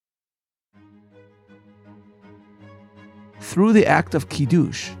through the act of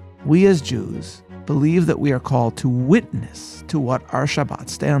Kiddush, we as Jews believe that we are called to witness to what our Shabbat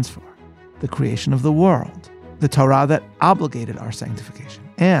stands for, the creation of the world, the Torah that obligated our sanctification,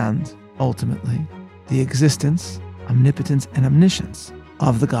 and, ultimately, the existence, omnipotence, and omniscience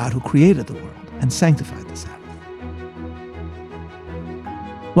of the God who created the world and sanctified the Sabbath.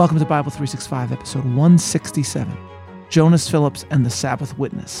 Welcome to Bible 365, episode 167, Jonas, Phillips, and the Sabbath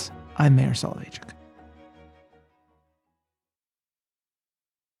Witness. I'm Meir Soloveichik.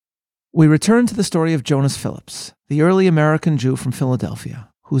 We return to the story of Jonas Phillips, the early American Jew from Philadelphia,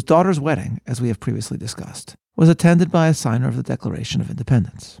 whose daughter's wedding, as we have previously discussed, was attended by a signer of the Declaration of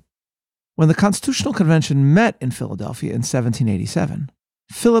Independence. When the Constitutional Convention met in Philadelphia in 1787,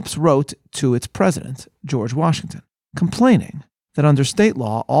 Phillips wrote to its president, George Washington, complaining that under state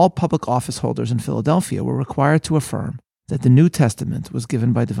law, all public office holders in Philadelphia were required to affirm that the New Testament was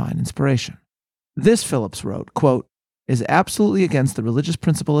given by divine inspiration. This, Phillips wrote, quote, is absolutely against the religious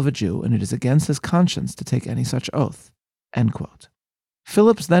principle of a Jew, and it is against his conscience to take any such oath, end quote.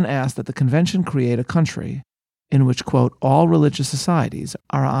 Phillips then asked that the convention create a country in which, quote, all religious societies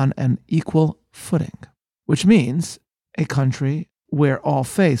are on an equal footing, which means a country where all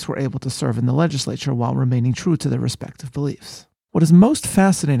faiths were able to serve in the legislature while remaining true to their respective beliefs. What is most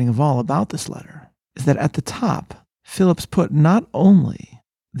fascinating of all about this letter is that at the top, Phillips put not only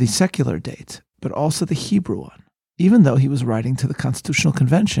the secular date, but also the Hebrew one, even though he was writing to the Constitutional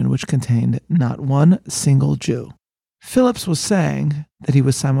Convention, which contained not one single Jew. Phillips was saying that he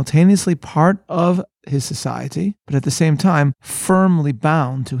was simultaneously part of his society, but at the same time firmly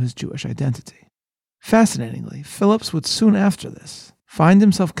bound to his Jewish identity. Fascinatingly, Phillips would soon after this find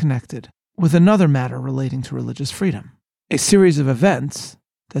himself connected with another matter relating to religious freedom, a series of events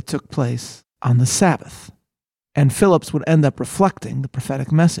that took place on the Sabbath. And Phillips would end up reflecting the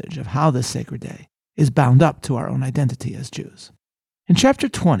prophetic message of how this sacred day is bound up to our own identity as Jews. In chapter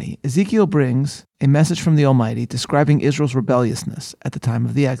 20, Ezekiel brings a message from the Almighty describing Israel's rebelliousness at the time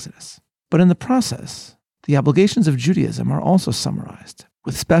of the Exodus. But in the process, the obligations of Judaism are also summarized,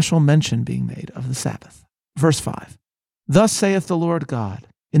 with special mention being made of the Sabbath. Verse 5, Thus saith the Lord God,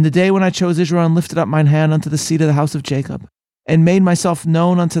 in the day when I chose Israel and lifted up mine hand unto the seed of the house of Jacob, and made myself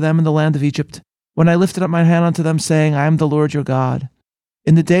known unto them in the land of Egypt, when I lifted up mine hand unto them, saying, I am the Lord your God,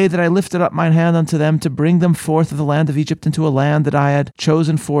 in the day that I lifted up mine hand unto them to bring them forth of the land of Egypt into a land that I had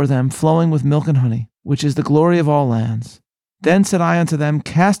chosen for them, flowing with milk and honey, which is the glory of all lands. Then said I unto them,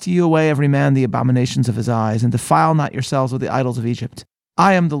 Cast ye away every man the abominations of his eyes, and defile not yourselves with the idols of Egypt.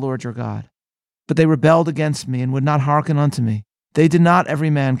 I am the Lord your God. But they rebelled against me, and would not hearken unto me. They did not every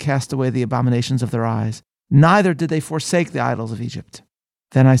man cast away the abominations of their eyes, neither did they forsake the idols of Egypt.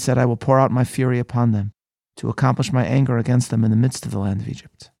 Then I said, I will pour out my fury upon them, to accomplish my anger against them in the midst of the land of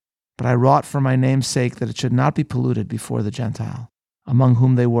Egypt. But I wrought for my name's sake that it should not be polluted before the Gentile, among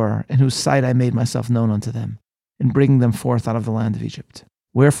whom they were, in whose sight I made myself known unto them, in bringing them forth out of the land of Egypt.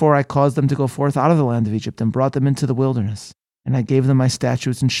 Wherefore I caused them to go forth out of the land of Egypt, and brought them into the wilderness. And I gave them my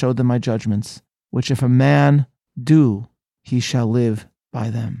statutes, and showed them my judgments, which if a man do, he shall live by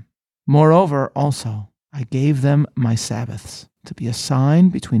them. Moreover, also, I gave them my Sabbaths, to be a sign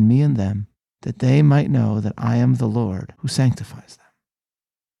between me and them, that they might know that I am the Lord who sanctifies them.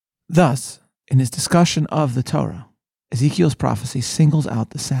 Thus, in his discussion of the Torah, Ezekiel's prophecy singles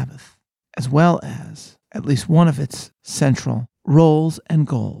out the Sabbath, as well as at least one of its central roles and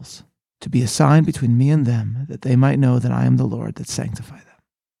goals, to be a sign between me and them, that they might know that I am the Lord that sanctify them.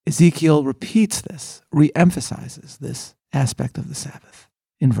 Ezekiel repeats this, re-emphasizes this aspect of the Sabbath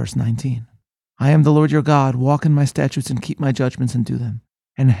in verse 19. I am the Lord your God, walk in my statutes and keep my judgments and do them,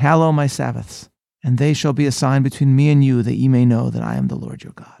 and hallow my Sabbaths, and they shall be a sign between me and you, that ye may know that I am the Lord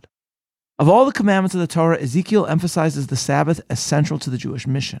your God. Of all the commandments of the Torah, Ezekiel emphasizes the Sabbath as central to the Jewish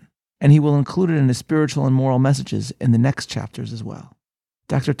mission, and he will include it in his spiritual and moral messages in the next chapters as well.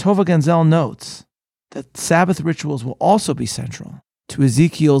 Dr. Tova Genzel notes that Sabbath rituals will also be central to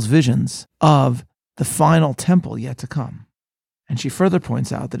Ezekiel's visions of the final temple yet to come. And she further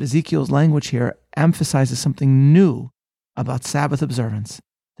points out that Ezekiel's language here emphasizes something new about Sabbath observance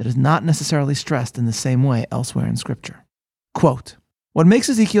that is not necessarily stressed in the same way elsewhere in Scripture. Quote, What makes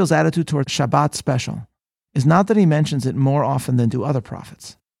Ezekiel's attitude toward Shabbat special is not that he mentions it more often than do other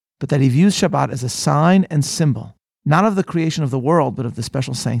prophets, but that he views Shabbat as a sign and symbol, not of the creation of the world, but of the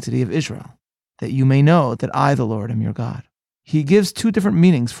special sanctity of Israel, that you may know that I, the Lord, am your God. He gives two different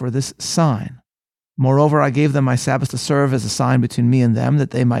meanings for this sign. Moreover, I gave them my Sabbath to serve as a sign between me and them,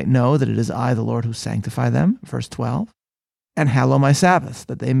 that they might know that it is I, the Lord, who sanctify them, verse 12. And hallow my Sabbaths,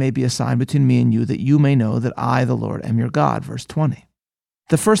 that they may be a sign between me and you, that you may know that I, the Lord, am your God, verse 20.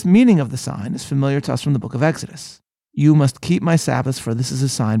 The first meaning of the sign is familiar to us from the book of Exodus. You must keep my Sabbaths, for this is a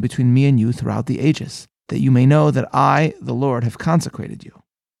sign between me and you throughout the ages, that you may know that I, the Lord, have consecrated you.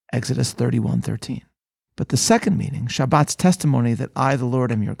 Exodus 31:13. But the second meaning, Shabbat's testimony that I, the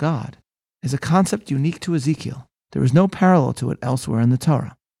Lord, am your God, is a concept unique to Ezekiel. There is no parallel to it elsewhere in the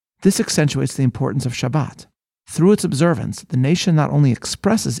Torah. This accentuates the importance of Shabbat. Through its observance, the nation not only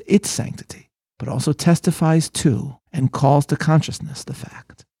expresses its sanctity, but also testifies to and calls to consciousness the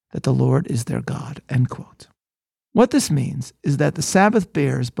fact that the Lord is their God, end quote. What this means is that the Sabbath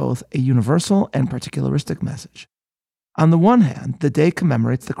bears both a universal and particularistic message. On the one hand, the day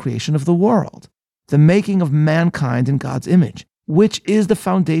commemorates the creation of the world, the making of mankind in God's image, which is the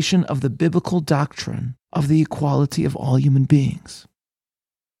foundation of the biblical doctrine of the equality of all human beings.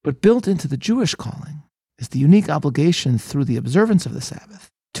 But built into the Jewish calling is the unique obligation through the observance of the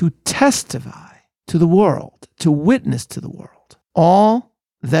Sabbath to testify to the world, to witness to the world, all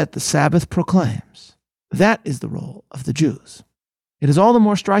that the Sabbath proclaims. That is the role of the Jews. It is all the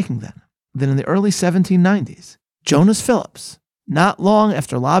more striking then that in the early 1790s, Jonas Phillips, not long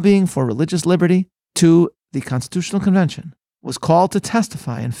after lobbying for religious liberty to the Constitutional Convention, was called to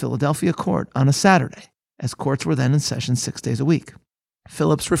testify in Philadelphia court on a Saturday, as courts were then in session 6 days a week.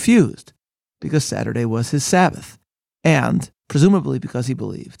 Phillips refused because Saturday was his Sabbath, and presumably because he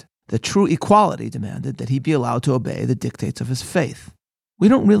believed that true equality demanded that he be allowed to obey the dictates of his faith. We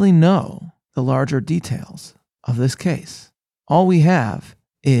don't really know the larger details of this case. All we have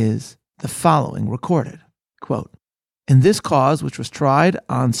is the following recorded. Quote, in this cause, which was tried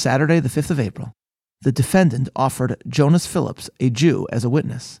on Saturday, the 5th of April, the defendant offered Jonas Phillips, a Jew, as a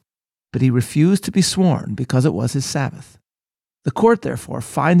witness, but he refused to be sworn because it was his Sabbath. The court, therefore,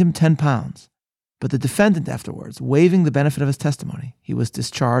 fined him 10 pounds, but the defendant afterwards, waiving the benefit of his testimony, he was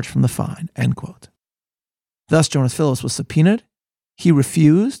discharged from the fine, end quote. Thus, Jonas Phillips was subpoenaed. He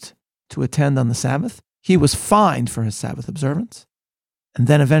refused to attend on the Sabbath. He was fined for his Sabbath observance, and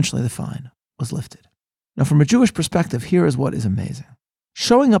then eventually the fine was lifted. Now, from a Jewish perspective, here is what is amazing.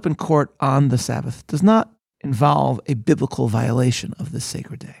 Showing up in court on the Sabbath does not involve a biblical violation of this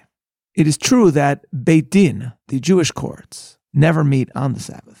sacred day. It is true that Beit Din, the Jewish courts, never meet on the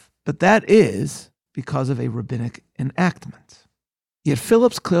Sabbath, but that is because of a rabbinic enactment. Yet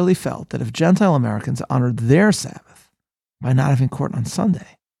Phillips clearly felt that if Gentile Americans honored their Sabbath by not having court on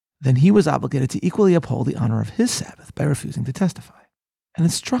Sunday, then he was obligated to equally uphold the honor of his Sabbath by refusing to testify. And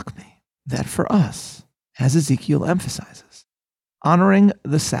it struck me that for us, as Ezekiel emphasizes, honoring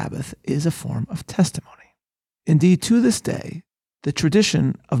the Sabbath is a form of testimony. Indeed, to this day, the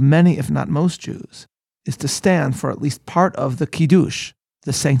tradition of many, if not most Jews, is to stand for at least part of the kiddush,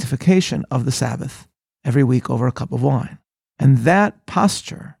 the sanctification of the Sabbath, every week over a cup of wine. And that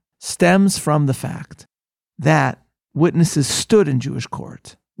posture stems from the fact that witnesses stood in Jewish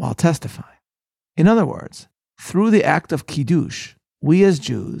court while testifying. In other words, through the act of kiddush, we as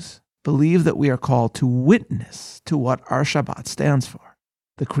Jews believe that we are called to witness to what our Shabbat stands for,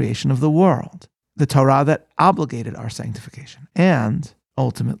 the creation of the world, the Torah that obligated our sanctification, and,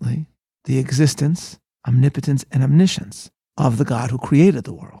 ultimately, the existence, omnipotence, and omniscience of the God who created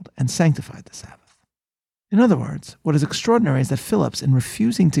the world and sanctified the Sabbath. In other words, what is extraordinary is that Phillips, in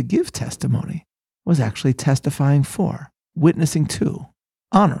refusing to give testimony, was actually testifying for, witnessing to,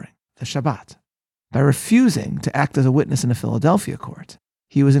 honoring the Shabbat. By refusing to act as a witness in a Philadelphia court,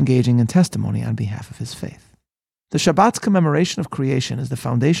 he was engaging in testimony on behalf of his faith. The Shabbat's commemoration of creation is the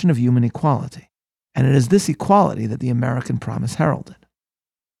foundation of human equality, and it is this equality that the American promise heralded.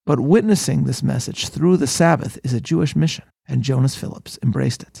 But witnessing this message through the Sabbath is a Jewish mission, and Jonas Phillips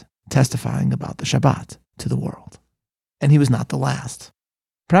embraced it, testifying about the Shabbat to the world. And he was not the last.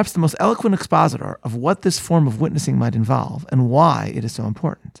 Perhaps the most eloquent expositor of what this form of witnessing might involve and why it is so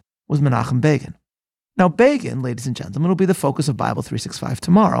important was Menachem Begin. Now, Begin, ladies and gentlemen, will be the focus of Bible 365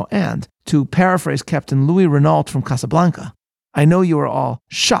 tomorrow, and, to paraphrase Captain Louis Renault from Casablanca, I know you are all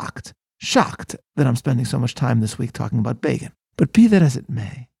shocked that I'm spending so much time this week talking about Begin. But be that as it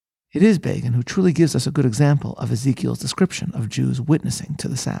may, it is Begin who truly gives us a good example of Ezekiel's description of Jews witnessing to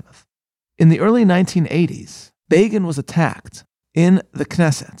the Sabbath. In the early 1980s, Begin was attacked in the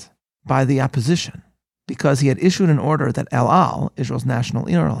Knesset by the opposition because he had issued an order that El Al, Israel's national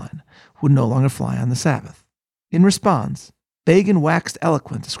airline, would no longer fly on the Sabbath. In response, Begin waxed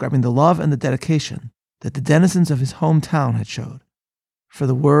eloquent, describing the love and the dedication that the denizens of his hometown had showed for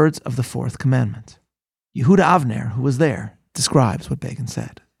the words of the fourth commandment. Yehuda Avner, who was there, describes what Begin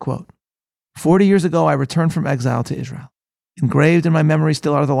said, quote, 40 years ago I returned from exile to Israel. Engraved in my memory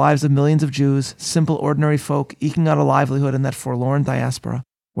still are the lives of millions of Jews, simple ordinary folk eking out a livelihood in that forlorn diaspora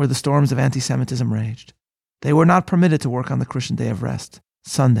where the storms of anti-Semitism raged. They were not permitted to work on the Christian day of rest,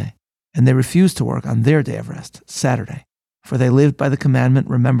 Sunday, and they refused to work on their day of rest, Saturday, for they lived by the commandment,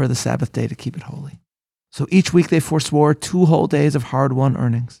 remember the Sabbath day to keep it holy. So each week they forswore 2 whole days of hard-won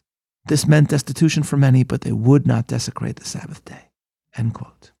earnings. This meant destitution for many, but they would not desecrate the Sabbath day." End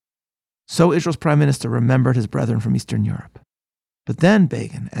quote. So Israel's prime minister remembered his brethren from Eastern Europe. But then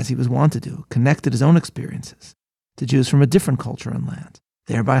Begin, as he was wont to do, connected his own experiences to Jews from a different culture and land,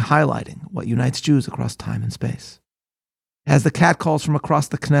 thereby highlighting what unites Jews across time and space. As the catcalls from across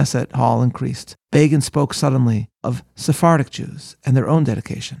the Knesset hall increased, Begin spoke suddenly of Sephardic Jews and their own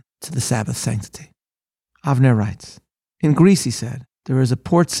dedication to the Sabbath sanctity. Avner writes, "In Greece," he said, "there is a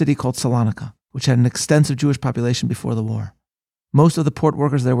port city called Salonika, which had an extensive Jewish population before the war. Most of the port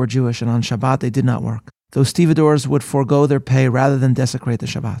workers there were Jewish, and on Shabbat they did not work, though stevedores would forego their pay rather than desecrate the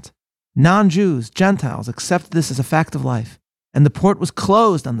Shabbat. Non-Jews, Gentiles, accepted this as a fact of life, and the port was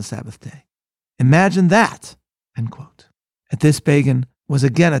closed on the Sabbath day. Imagine that!" End quote. At this, Begin was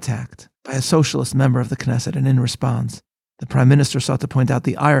again attacked by a socialist member of the Knesset, and in response, the prime minister sought to point out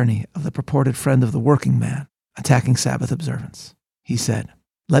the irony of the purported friend of the working man attacking Sabbath observance. He said,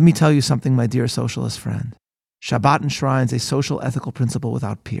 "Let me tell you something, my dear socialist friend. Shabbat enshrines a social ethical principle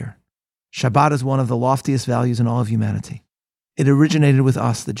without peer. Shabbat is one of the loftiest values in all of humanity. It originated with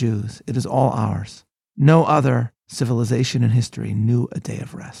us, the Jews. It is all ours. No other civilization in history knew a day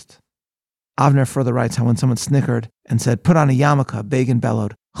of rest." Avner further writes how when someone snickered and said, "Put on a yarmulke," Begin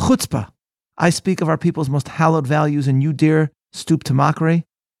bellowed, "Chutzpah! I speak of our people's most hallowed values, and you, dear, stoop to mockery?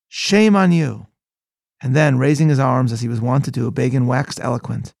 Shame on you!" And then, raising his arms as he was wont to do, Begin waxed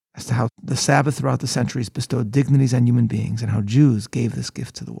eloquent as to how the Sabbath throughout the centuries bestowed dignities on human beings and how Jews gave this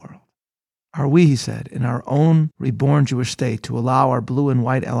gift to the world. Are we, he said, in our own reborn Jewish state to allow our blue and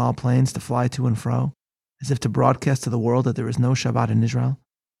white El Al planes to fly to and fro, as if to broadcast to the world that there is no Shabbat in Israel?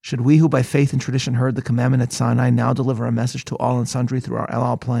 Should we who by faith and tradition heard the commandment at Sinai now deliver a message to all and sundry through our El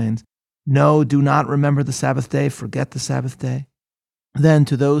Al planes? No, do not remember the Sabbath day, forget the Sabbath day. Then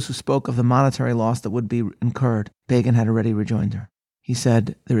to those who spoke of the monetary loss that would be incurred, Begin had a ready rejoinder. He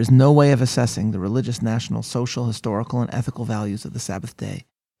said, "There is no way of assessing the religious, national, social, historical, and ethical values of the Sabbath day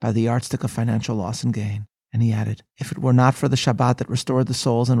by the yardstick of financial loss and gain." And he added, "If it were not for the Shabbat that restored the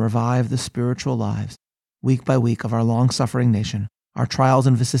souls and revived the spiritual lives, week by week, of our long-suffering nation, our trials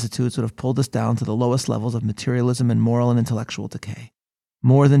and vicissitudes would have pulled us down to the lowest levels of materialism and moral and intellectual decay.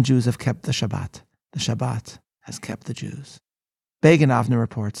 More than Jews have kept the Shabbat has kept the Jews." Begin, Avner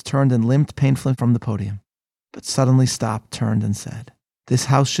reports, turned and limped painfully from the podium, but suddenly stopped, turned, and said, "This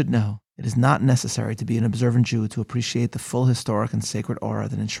house should know it is not necessary to be an observant Jew to appreciate the full historic and sacred aura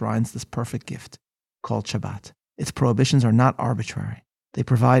that enshrines this perfect gift called Shabbat. Its prohibitions are not arbitrary. They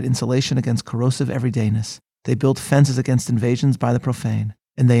provide insulation against corrosive everydayness. They build fences against invasions by the profane,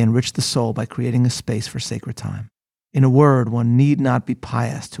 and they enrich the soul by creating a space for sacred time. In a word, one need not be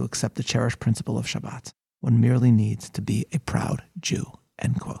pious to accept the cherished principle of Shabbat. One merely needs to be a proud Jew."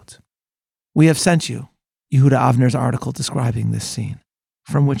 End quote. We have sent you Yehuda Avner's article describing this scene,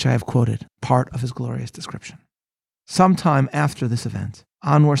 from which I have quoted part of his glorious description. Sometime after this event,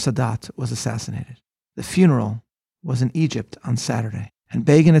 Anwar Sadat was assassinated. The funeral was in Egypt on Saturday, and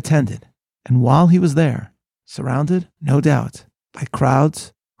Begin attended, and while he was there, surrounded, no doubt, by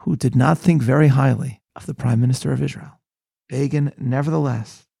crowds who did not think very highly of the Prime Minister of Israel, Begin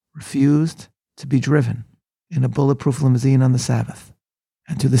nevertheless refused to be driven in a bulletproof limousine on the Sabbath.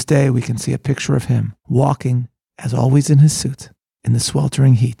 And to this day we can see a picture of him walking, as always in his suit, in the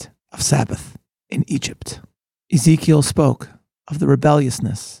sweltering heat of Sabbath in Egypt. Ezekiel spoke of the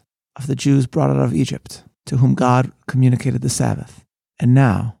rebelliousness of the Jews brought out of Egypt, to whom God communicated the Sabbath. And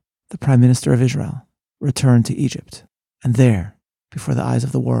now the Prime Minister of Israel returned to Egypt, and there, before the eyes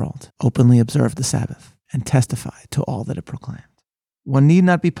of the world, openly observed the Sabbath and testified to all that it proclaimed. One need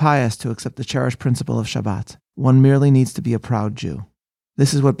not be pious to accept the cherished principle of Shabbat. One merely needs to be a proud Jew.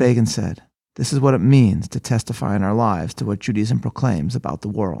 This is what Begin said. This is what it means to testify in our lives to what Judaism proclaims about the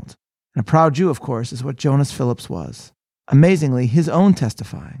world. And a proud Jew, of course, is what Jonas Phillips was. Amazingly, his own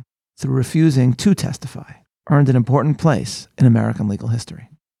testifying, through refusing to testify, earned an important place in American legal history.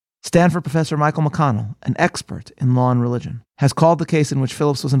 Stanford professor Michael McConnell, an expert in law and religion, has called the case in which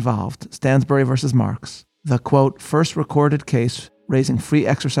Phillips was involved, Stansbury versus Marks, the, quote, first recorded case raising free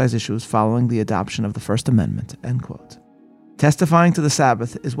exercise issues following the adoption of the First Amendment, end quote. Testifying to the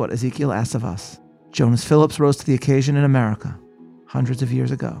Sabbath is what Ezekiel asks of us. Jonas Phillips rose to the occasion in America hundreds of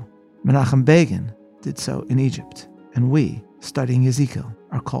years ago. Menachem Begin did so in Egypt, and we, studying Ezekiel,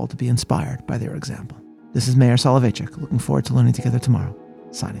 are called to be inspired by their example. This is Meir Soloveichik, looking forward to learning together tomorrow.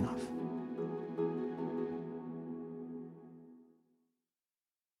 Signing off.